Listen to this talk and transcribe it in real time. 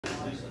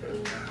Thank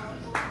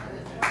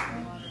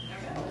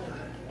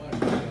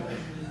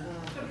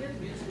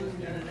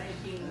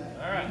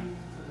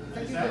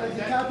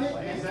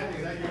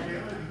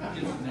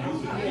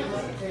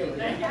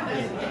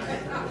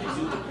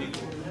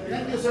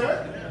you, sir.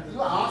 You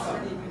are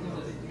awesome. You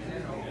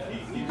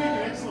picked an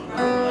excellent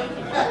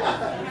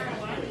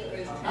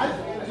I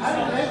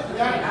don't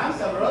think I'm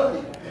so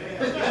roadie.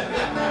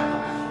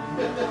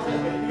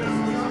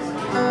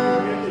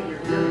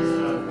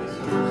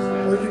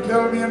 Would you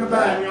tell me in the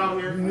back? You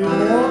need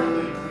more?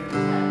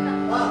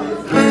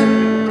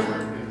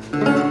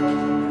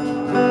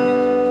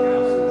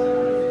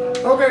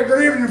 Okay,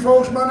 good evening,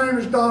 folks. My name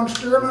is Don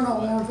Stearman. I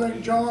want to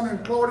thank John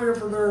and Claudia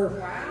for their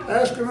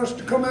asking us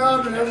to come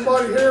out, and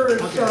everybody here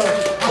is.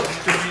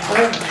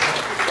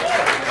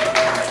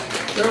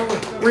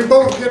 We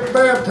both get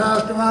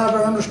baptized tonight.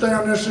 I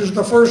understand this is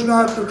the first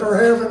night that they're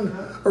having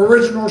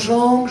original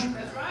songs,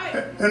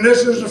 and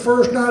this is the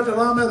first night that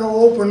I'm at an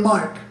open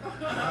mic.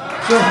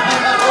 So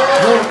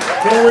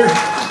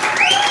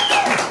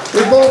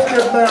we both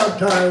get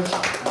baptized.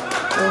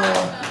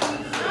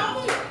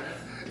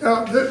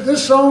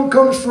 This song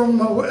comes from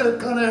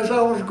kind of as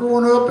I was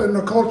growing up in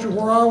the culture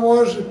where I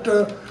was. It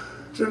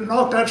said,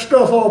 "Knock that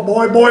stuff off,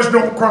 boy. Boys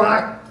don't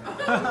cry."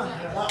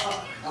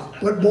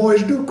 But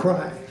boys do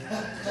cry.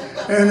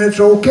 And it's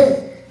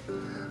okay.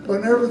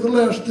 But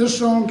nevertheless, this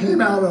song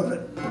came out of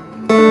it.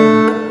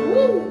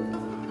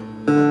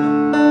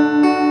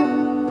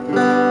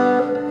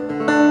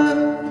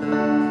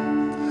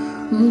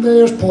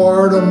 There's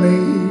part of me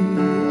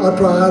I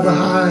try to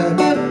hide,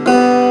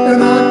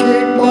 and I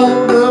keep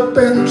balled up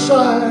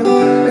inside,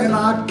 and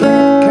I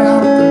can't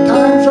count the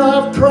times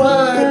I've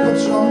tried, but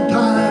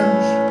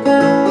sometimes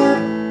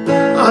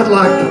I'd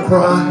like to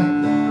cry.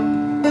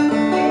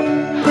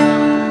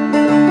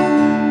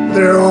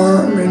 There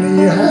are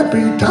many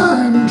happy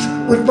times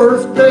with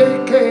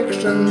birthday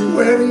cakes and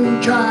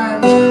wedding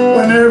chimes,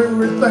 when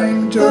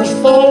everything just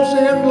falls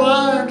in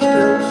line.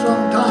 Still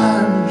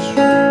sometimes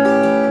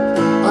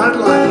I'd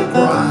like to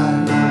cry.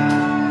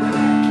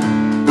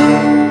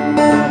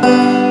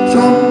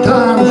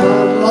 Sometimes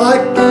I'd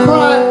like to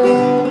cry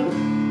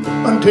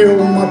until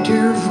my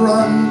tears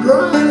run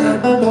dry,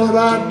 but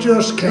I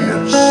just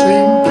can't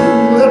seem to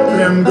let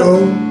them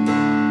go.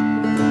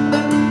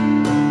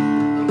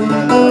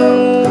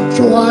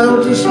 So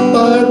I'll just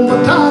bide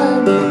my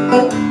time,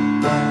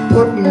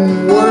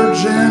 putting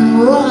words in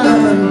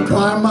rhyme, and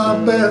try my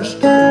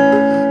best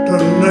to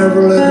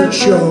never let it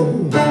show.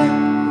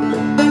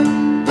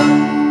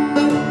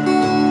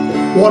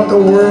 What the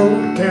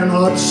world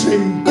cannot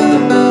see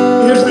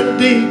is that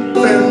deep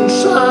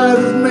inside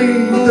of me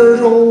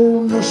there's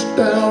old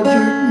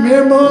nostalgic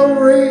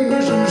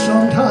memories, and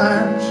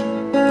sometimes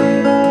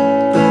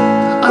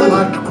I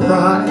like to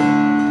cry.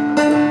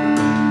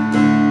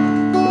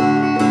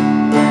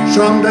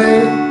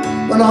 Someday,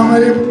 when I'm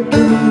able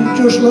to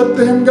just let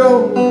them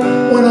go,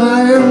 when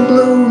I am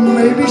blue,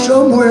 maybe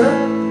somewhere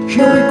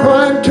she'll be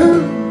crying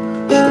too.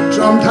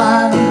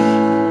 Sometimes,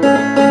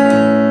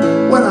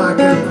 when I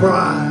can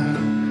cry.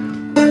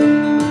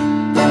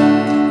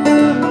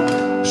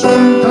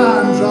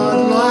 Sometimes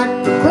I'd like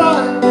to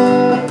cry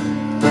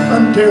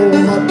until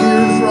my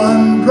tears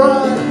run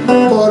dry,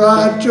 but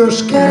I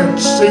just can't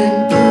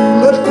seem to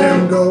let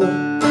them go.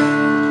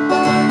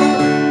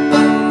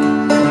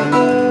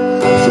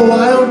 So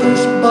I'll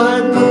just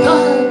bide my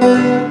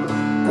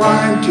time.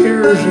 Crying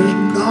tears is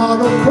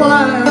not a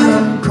crime,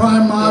 and try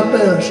my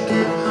best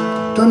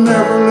to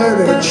never let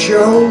it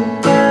show.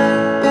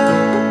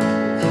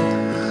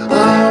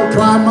 I'll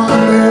try my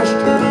best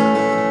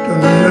to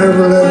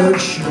never let it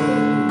show.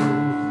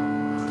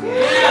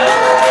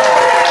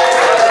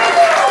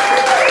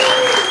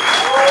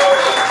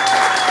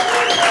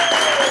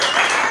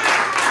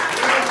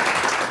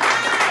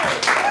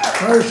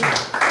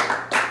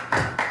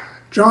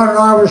 John and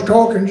I was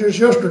talking just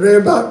yesterday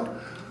about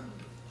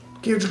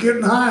kids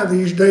getting high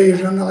these days,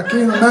 and I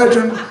can't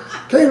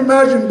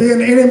imagine being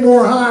any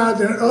more high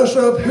than us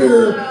up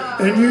here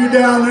and you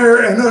down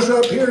there, and us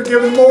up here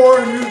giving more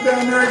and you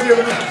down there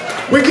giving.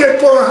 We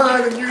get more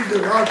high than you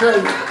do, I'll tell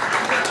you.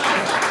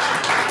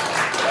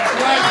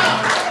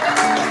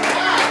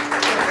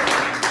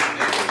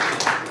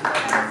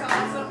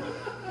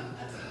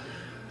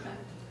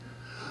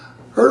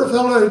 Heard a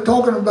fellow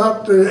talking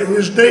about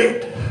his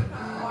date.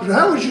 I said,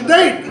 "How was your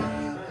date?"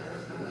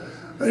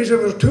 And he said,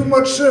 "It was too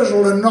much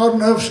sizzle and not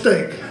enough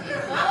steak."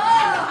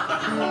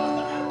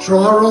 So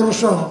I wrote a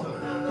song.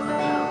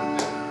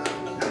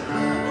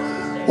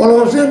 Well,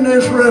 I was in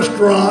this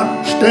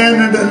restaurant,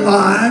 standing in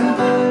line,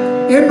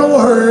 in no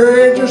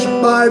hurry, just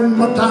biding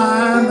my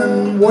time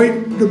and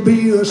waiting to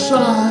be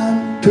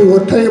assigned to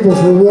a table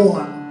for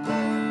one.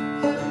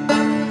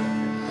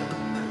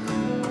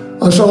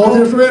 I saw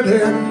this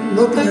redhead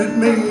looking at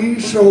me,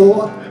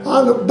 so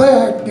I looked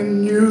back,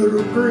 and you'd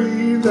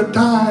agree that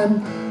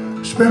time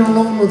spent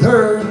alone with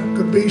her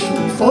could be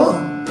some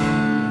fun.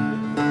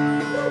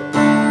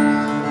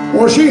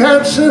 Well, she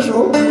had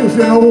sizzle, if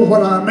you know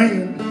what I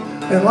mean,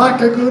 and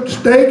like a good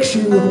steak,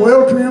 she was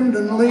well trimmed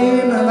and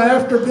lean, and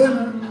after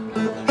dinner,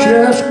 She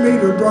asked me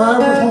to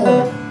drive her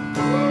home.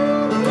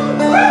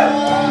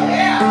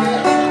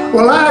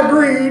 Well, I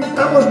agreed.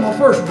 That was my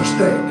first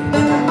mistake.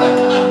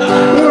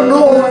 Little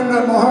knowing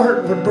that my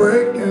heart would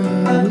break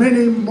and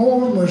many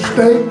more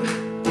mistakes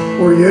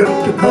were yet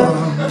to come.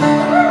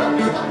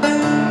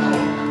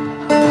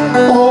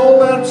 All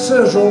that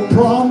sizzle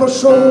promised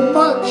so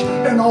much,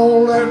 and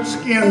all that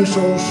skin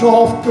so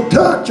soft to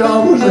touch. I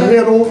was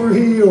head over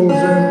heels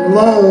in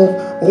love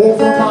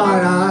over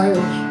my eyes.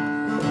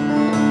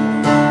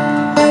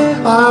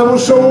 I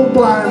was so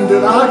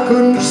blinded I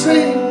couldn't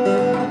see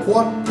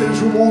what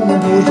this woman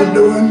was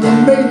doing to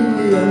me,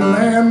 and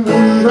man,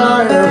 was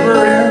I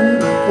ever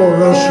in for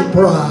a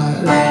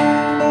surprise.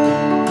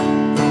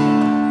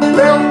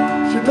 Well,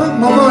 she took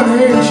my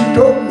money and she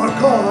took my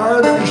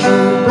car, and she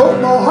broke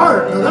my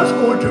heart. Now that's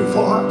going too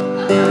far.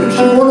 And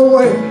she went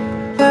away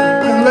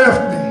and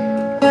left me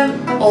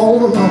all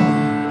alone.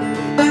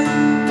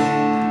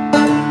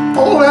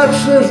 All that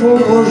sizzle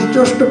was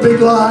just a big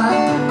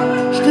lie.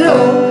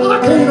 Still, I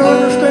can't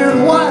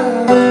understand why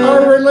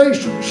our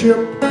relationship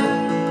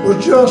was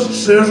just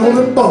sizzle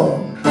and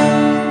bones.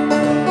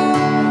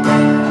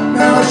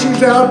 Now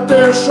she's out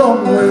there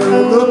somewhere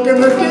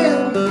looking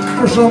again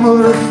for some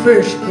other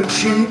fish that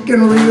she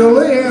can reel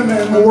in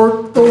and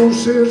work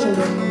those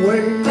sizzling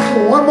waves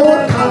one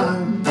more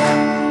time.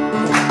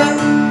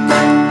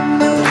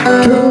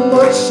 Too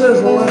much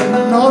sizzle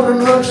and not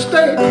enough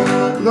steak,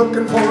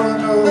 looking for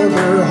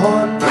another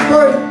heart to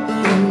break.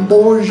 And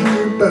boys,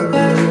 you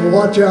better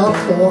watch out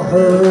for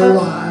her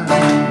line.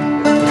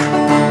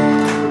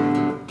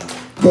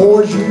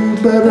 Boys, you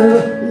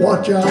better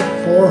watch out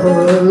for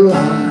her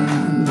line.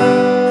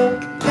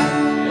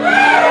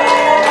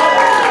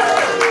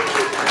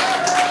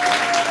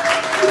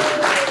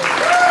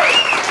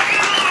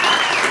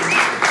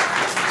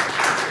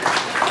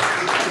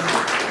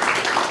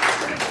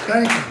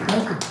 Thank you,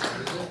 thank you.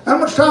 How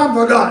much time have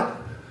I got?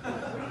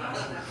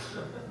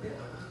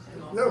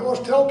 That was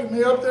telling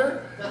me up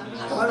there?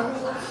 I don't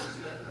know.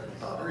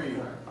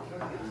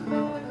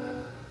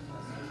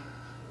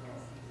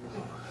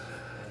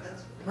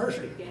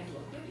 Mercy.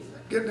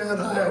 Getting that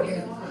high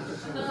again.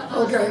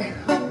 Okay.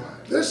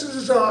 This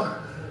is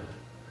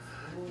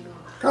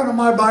kind of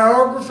my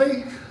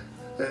biography.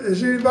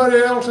 Has anybody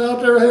else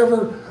out there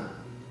ever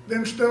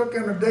been stuck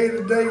in a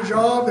day-to-day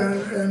job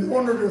and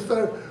wondered if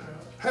they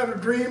had a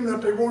dream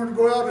that they wanted to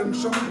go out in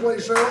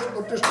someplace else,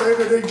 but this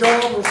day-to-day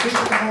job was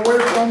keeping them away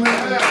from it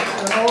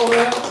and all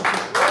that?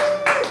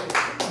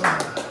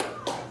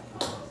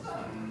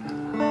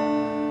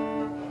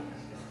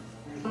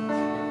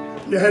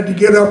 You had to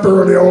get up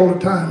early all the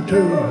time,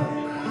 too.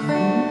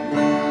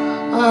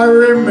 I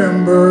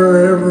remember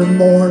every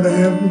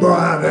morning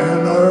bright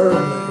and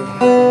early,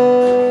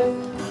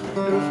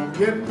 just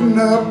getting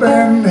up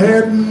and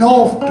heading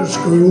off to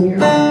school.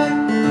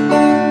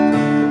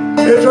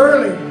 It's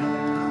early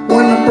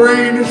when the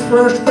brain is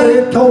first,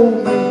 they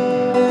told me,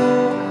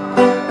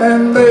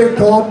 and they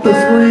taught the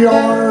 3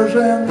 R's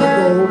and the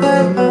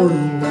golden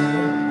rule.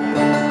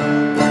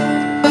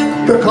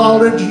 The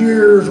college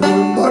years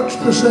were much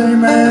the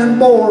same and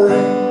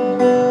boring,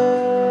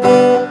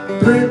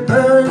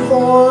 preparing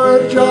for a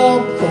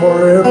job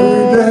for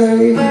every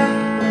day.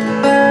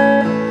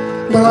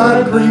 But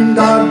I dreamed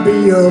I'd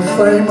be a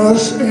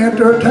famous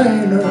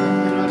entertainer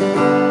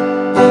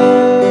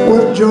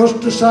with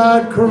just a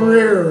side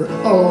career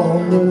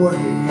along the way.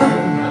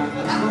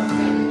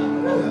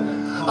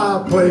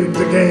 I played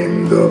the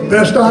game the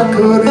best I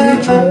could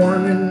each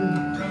morning.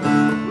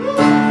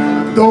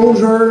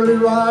 Those early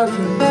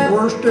risings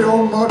were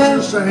still much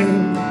the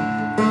same.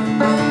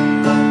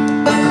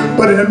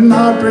 But in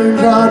my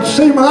dreams I'd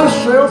see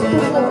myself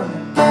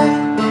performing,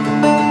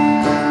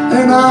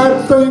 and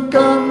I'd think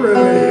I'm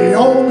really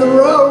on the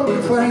road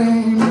to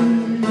fame.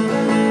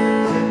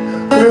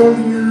 Well,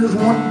 the years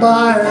went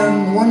by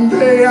and one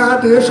day I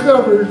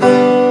discovered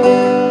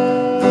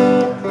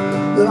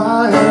that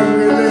I had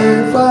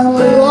really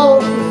finally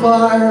lost the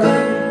fire.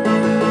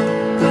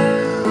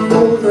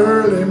 Those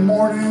early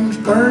mornings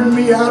burned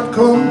me out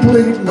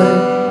completely,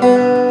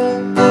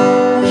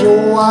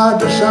 so I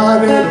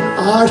decided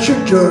I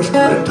should just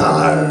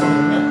retire.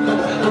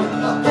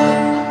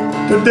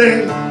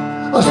 Today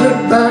I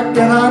sit back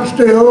and I'm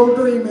still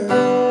dreaming.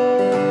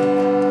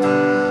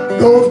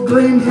 Those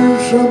dreams are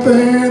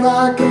something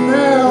I can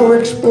now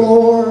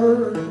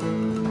explore,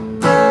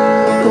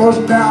 'cause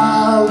now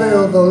I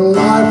live a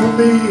life of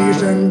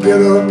ease and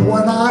get up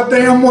when I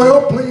damn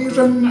well please,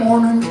 and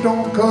mornings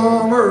don't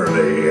come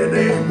early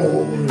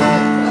anymore.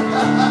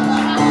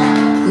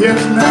 Yes,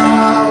 now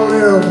I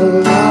live a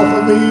life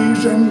of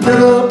ease and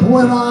get up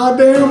when I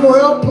damn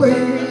well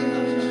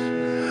please,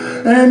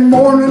 and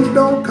mornings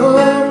don't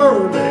come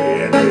early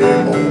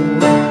anymore.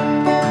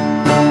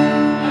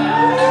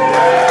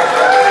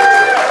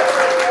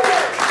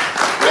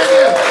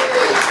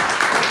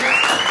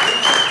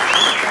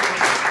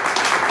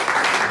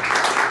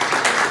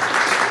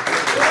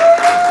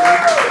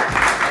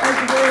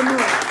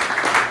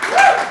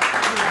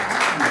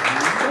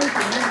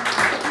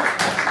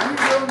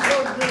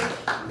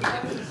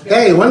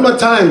 Hey, one more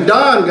time,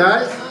 Don,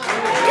 guys.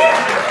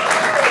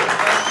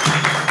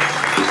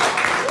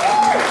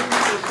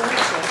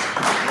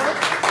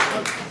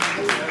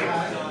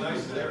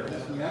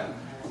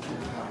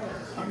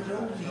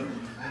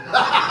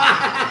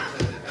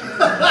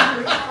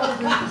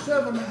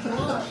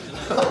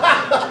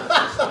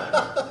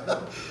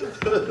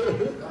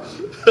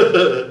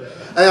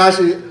 I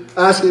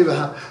asked him,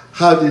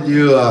 how did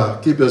you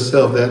keep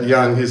yourself that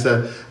young? He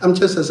said, I'm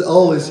just as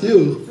old as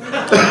you.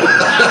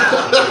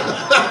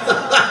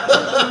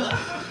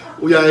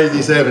 We are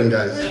 87,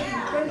 guys.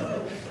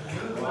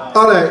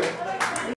 All right.